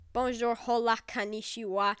Bonjour, hola,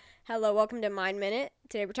 konnichiwa. Hello, welcome to Mind Minute.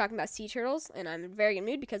 Today we're talking about sea turtles, and I'm in a very good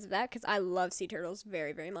mood because of that, because I love sea turtles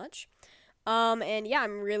very, very much. And yeah,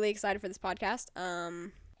 I'm really excited for this podcast.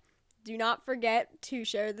 Do not forget to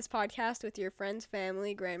share this podcast with your friends,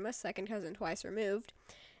 family, grandma, second cousin twice removed.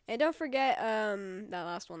 And don't forget that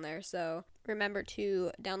last one there. So remember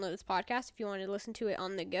to download this podcast if you want to listen to it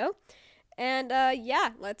on the go. And yeah,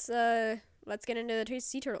 let's get into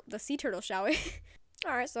the sea turtle, shall we?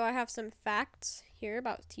 All right, so I have some facts here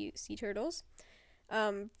about sea turtles.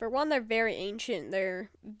 For one, they're very ancient. They're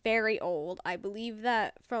very old. I believe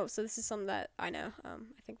that so this is something that I know. I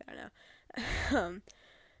think that I know.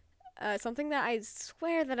 Something that I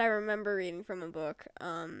swear that I remember reading from a book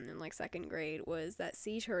in like second grade was that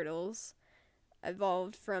sea turtles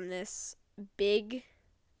evolved from this big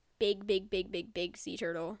sea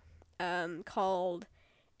turtle called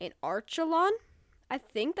an archelon. I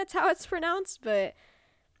think that's how it's pronounced, but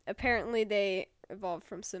apparently they evolved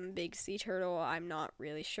from some big sea turtle. I'm not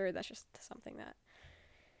really sure. That's just something that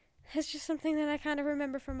I kind of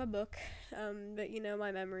remember from a book. But you know,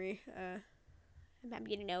 my memory, I'm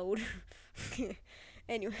getting old.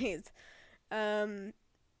 Anyways, yeah,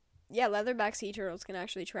 leatherback sea turtles can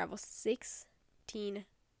actually travel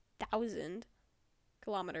 16,000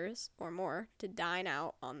 kilometers or more to dine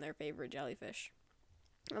out on their favorite jellyfish.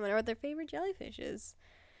 I wonder what their favorite jellyfish is.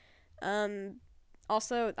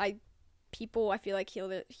 Also, I feel like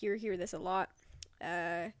hear this a lot,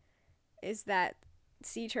 is that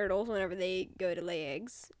sea turtles, whenever they go to lay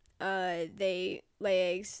eggs, they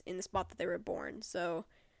lay eggs in the spot that they were born. So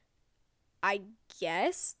I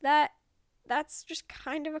guess that's just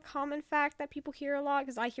kind of a common fact that people hear a lot,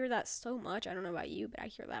 because I hear that so much. I don't know about you, but I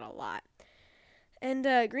hear that a lot. And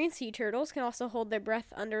green sea turtles can also hold their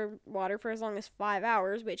breath underwater for as long as 5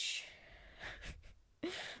 hours, which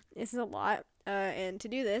is a lot. And to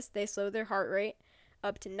do this, they slow their heart rate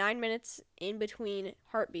up to 9 minutes in between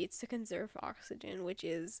heartbeats to conserve oxygen, which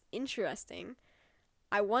is interesting.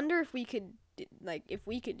 I wonder if we could do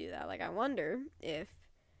that. Like, I wonder if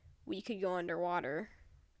we could go underwater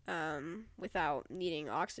without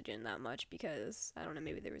needing oxygen that much, because, I don't know,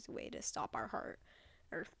 maybe there was a way to stop our heart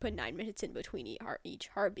or put 9 minutes in between each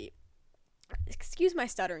heartbeat. Excuse my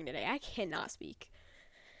stuttering today. I cannot speak.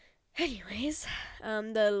 Anyways,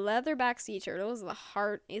 the leatherback sea turtles, the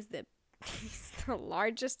heart is the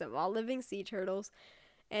largest of all living sea turtles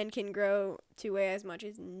and can grow to weigh as much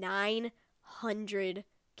as 900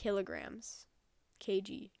 kilograms.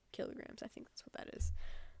 Kilograms, I think that's what that is.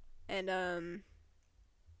 And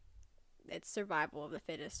it's survival of the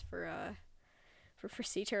fittest for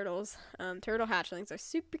sea turtles. Turtle hatchlings are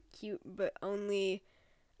super cute, but only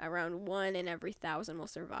around 1 in every 1,000 will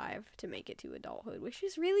survive to make it to adulthood, which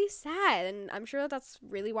is really sad, and I'm sure that's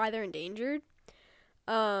really why they're endangered.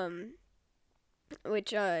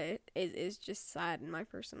 Which is just sad in my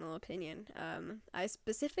personal opinion. I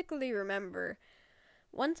specifically remember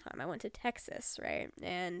one time I went to Texas, right?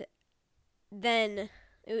 And then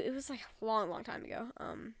it was like a long time ago.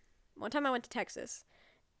 One time I went to Texas,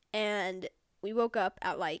 and we woke up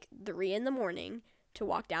at like 3 a.m. to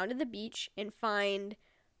walk down to the beach and find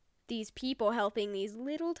these people helping these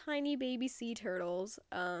little tiny baby sea turtles,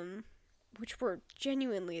 which were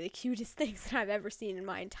genuinely the cutest things that I've ever seen in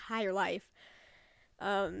my entire life.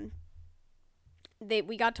 We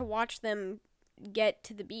got to watch them get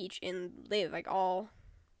to the beach and live, like all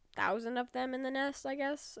 1,000 of them in the nest, I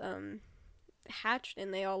guess, hatched,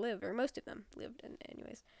 and they all lived, or most of them lived,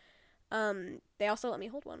 anyways. They also let me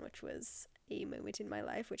hold one, which was a moment in my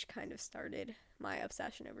life, which kind of started my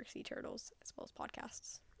obsession over sea turtles, as well as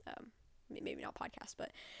podcasts. Maybe not podcasts,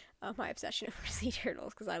 but my obsession over sea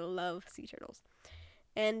turtles, because I love sea turtles.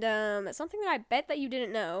 And something that I bet that you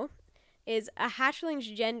didn't know is a hatchling's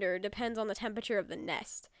gender depends on the temperature of the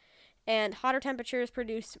nest. And hotter temperatures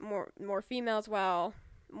produce more females, while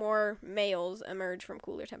more males emerge from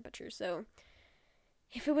cooler temperatures. So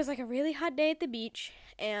if it was like a really hot day at the beach,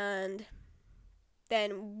 and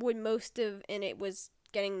then it was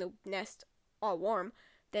getting the nest all warm,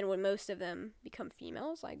 then would most of them become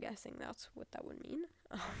females? I'm guessing that's what that would mean.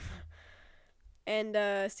 And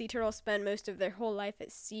sea turtles spend most of their whole life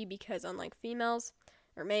at sea, because unlike females,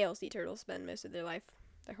 or male sea turtles spend most of their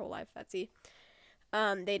whole life at sea,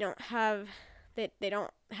 they don't have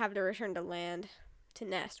to return to land to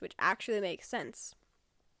nest, which actually makes sense.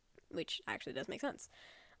 Which actually does make sense.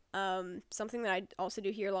 Something that I also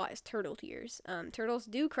do hear a lot is turtle tears. Turtles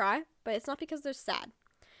do cry, but it's not because they're sad.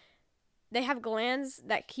 They have glands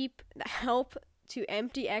that help to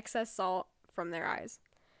empty excess salt from their eyes,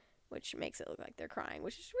 which makes it look like they're crying,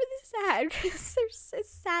 which is really sad, because it's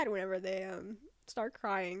sad whenever they start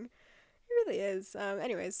crying. It really is.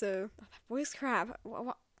 Anyways, so voice crap.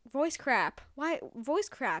 Voice crap. Why voice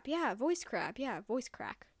crap? Yeah, voice crap. Yeah, voice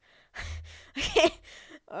crack. Okay.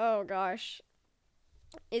 Oh gosh.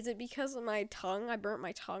 Is it because of my tongue? I burnt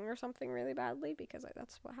my tongue or something really badly? Because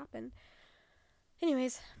that's what happened.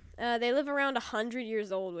 Anyways, they live around 100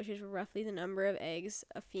 years old, which is roughly the number of eggs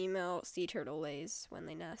a female sea turtle lays when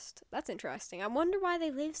they nest. That's interesting. I wonder why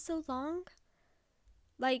they live so long.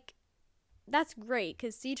 Like, that's great,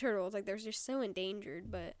 because sea turtles, like, they're just so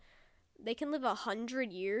endangered, but they can live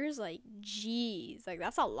 100 years? Like, geez. Like,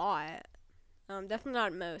 that's a lot. Definitely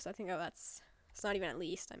not at most. I think it's not even at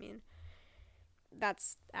least. I mean,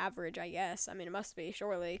 that's average, I guess. I mean, it must be,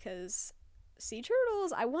 surely, because sea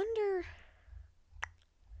turtles, I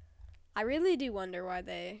really do wonder why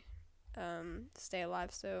they stay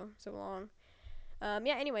alive so long.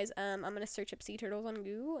 Yeah, anyways, I'm going to search up sea turtles on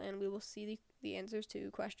Google, and we will see the answers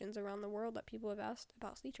to questions around the world that people have asked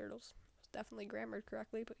about sea turtles. It's definitely grammared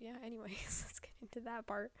correctly, but yeah, anyways, let's get into that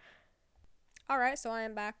part. Alright, so I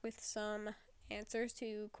am back with some answers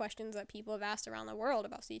to questions that people have asked around the world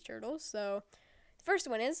about sea turtles. So, the first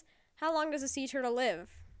one is, how long does a sea turtle live?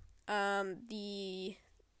 The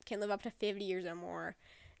can live up to 50 years or more.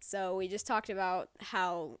 So we just talked about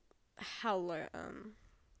how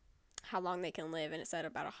long they can live, and it said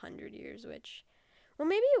about 100 years, which, well,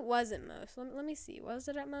 maybe it was at most. Let me see. Was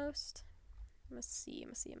it at most? Let's see.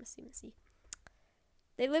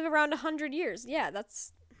 They live around 100 years. Yeah,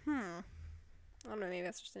 that's, I don't know, maybe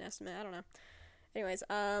that's just an estimate. I don't know. Anyways,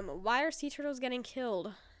 why are sea turtles getting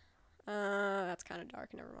killed? That's kind of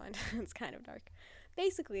dark. Never mind. It's kind of dark.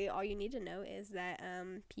 Basically, all you need to know is that,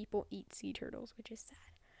 people eat sea turtles, which is sad.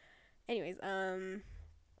 Anyways,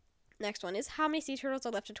 next one is, how many sea turtles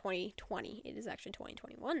are left in 2020? It is actually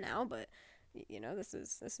 2021 now, but, you know, this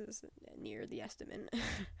is near the estimate.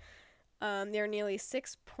 There are nearly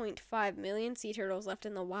 6.5 million sea turtles left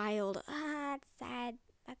in the wild. That's sad.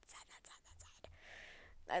 That's sad.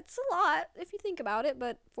 That's a lot, if you think about it,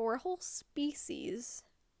 but for a whole species,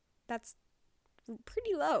 that's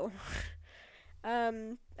pretty low.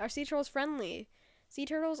 Are sea turtles friendly? Sea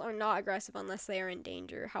turtles are not aggressive unless they are in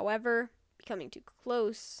danger. However, coming too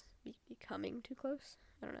close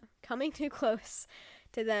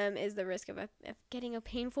to them is the risk of getting a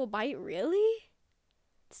painful bite. Really?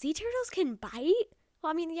 Sea turtles can bite?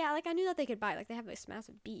 Well, I mean, yeah, like, I knew that they could bite. Like, they have this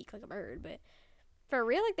massive beak like a bird, but for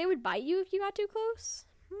real? Like, they would bite you if you got too close?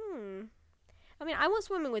 I mean, I went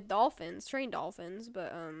swimming with dolphins, trained dolphins,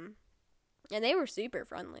 but, and they were super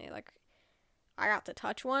friendly. Like, I got to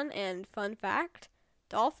touch one, and fun fact,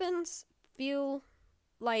 dolphins feel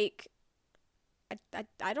like,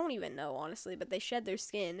 I don't even know, honestly, but they shed their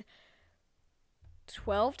skin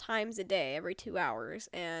 12 times a day, every 2 hours,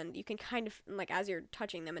 and you can kind of, like, as you're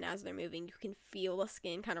touching them and as they're moving, you can feel the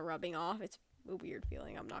skin kind of rubbing off. It's a weird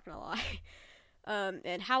feeling, I'm not gonna lie.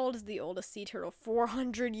 And how old is the oldest sea turtle?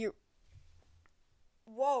 400 years.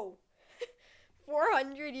 Whoa.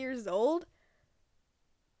 400 years old?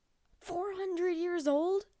 400 years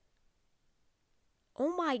old?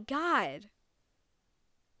 Oh my god.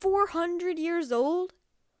 400 years old?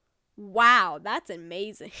 Wow, that's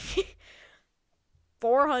amazing.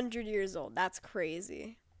 400 years old. That's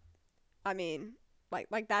crazy. I mean,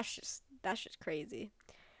 like that's just crazy.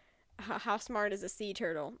 How smart is a sea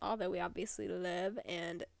turtle? Although we obviously love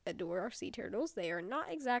and adore our sea turtles, they are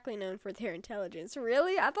not exactly known for their intelligence.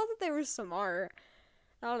 Really? I thought that they were smart.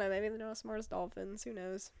 I don't know, maybe they're not as smart as dolphins. Who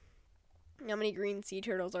knows? How many green sea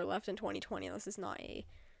turtles are left in 2020? This is not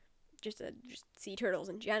just sea turtles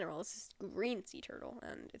in general. This is green sea turtle,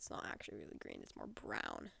 and it's not actually really green. It's more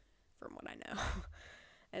brown, from what I know.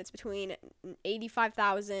 And it's between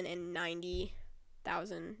 85,000 and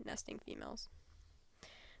 90,000 nesting females,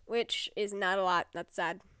 which is not a lot. That's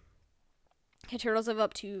sad. Turtles live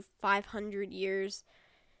up to 500 years.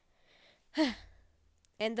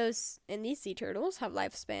 And these sea turtles have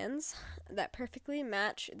lifespans that perfectly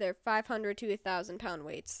match their 500 to 1,000 pound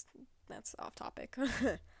weights. That's off topic.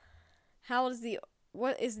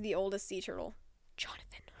 What is the oldest sea turtle?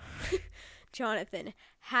 Jonathan. Jonathan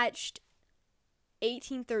hatched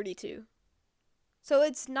 1832. So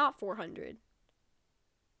it's not 400.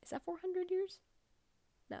 Is that 400 years?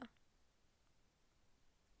 No.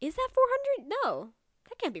 Is that 400? No.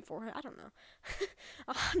 That can't be 400. I don't know.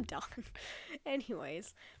 I'm done.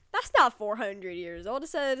 Anyways, that's not 400 years old. It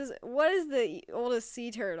says, what is the oldest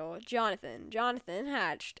sea turtle? Jonathan. Jonathan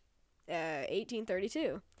hatched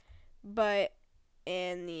 1832. But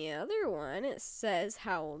in the other one, it says,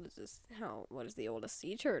 what is the oldest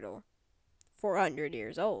sea turtle? 400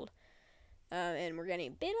 years old. And we're getting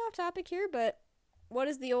a bit off topic here, but What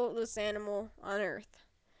is the oldest animal on Earth?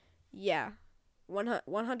 Yeah,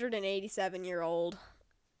 187-year-old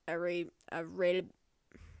Aldabra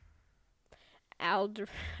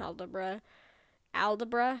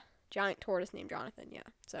giant tortoise named Jonathan. Yeah,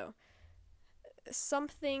 so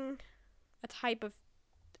something, a type of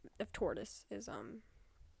tortoise is old.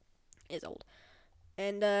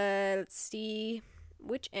 And let's see,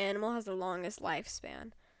 which animal has the longest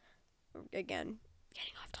lifespan? Again,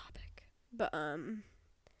 getting off topic, but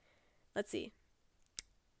let's see.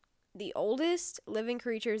 The oldest living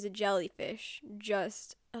creature is a jellyfish,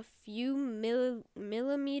 just a few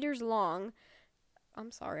millimeters long.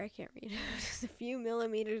 I'm sorry, I can't read. Just a few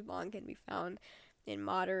millimeters long, can be found in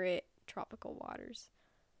moderate tropical waters.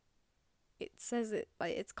 It says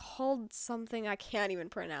it's called something I can't even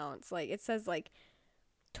pronounce. Like, it says like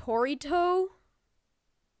Toritopsis,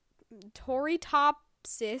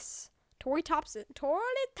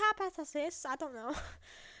 I don't know.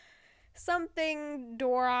 Something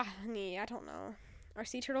Dorani, I don't know. Are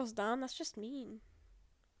sea turtles dumb? That's just mean.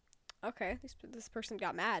 Okay, this person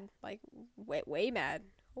got mad. Like, way mad.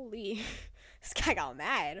 Holy, this guy got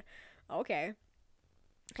mad. Okay.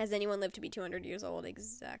 Has anyone lived to be 200 years old?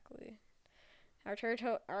 Exactly. Are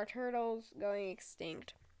turtles going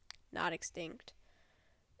extinct? Not extinct.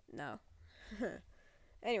 No.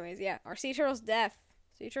 Anyways, yeah. Are sea turtles deaf?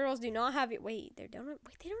 Sea turtles do not have... they don't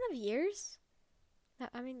have ears?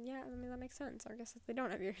 That makes sense. I guess they don't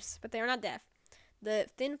have ears. But they are not deaf. The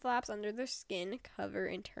thin flaps under their skin cover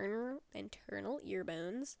internal ear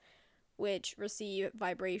bones, which receive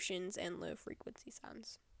vibrations and low frequency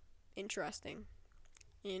sounds. Interesting.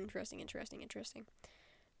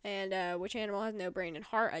 And which animal has no brain and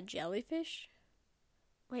heart? A jellyfish?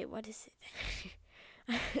 Wait, what is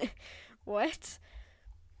it? What?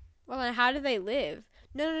 Well, then how do they live?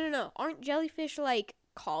 No. Aren't jellyfish like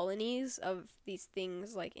colonies of these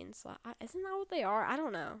things like inside? Isn't that what they are? I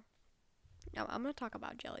don't know. No, I'm going to talk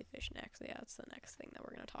about jellyfish next. Yeah, that's the next thing that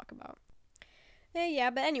we're going to talk about.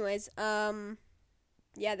 But anyways, yeah,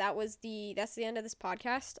 that's the end of this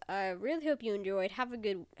podcast. I really hope you enjoyed. Have a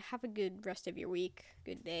good rest of your week.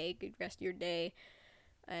 Good day, good rest of your day.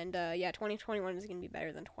 And 2021 is going to be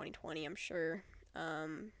better than 2020, I'm sure.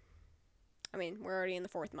 We're already in the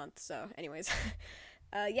 4th month, so anyways.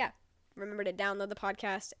 Remember to download the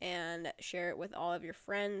podcast and share it with all of your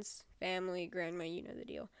friends, family, grandma, you know the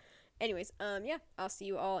deal. Anyways, I'll see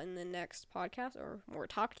you all in the next podcast, or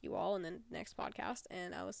talk to you all in the next podcast,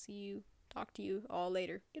 and I will talk to you all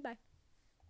later. Goodbye.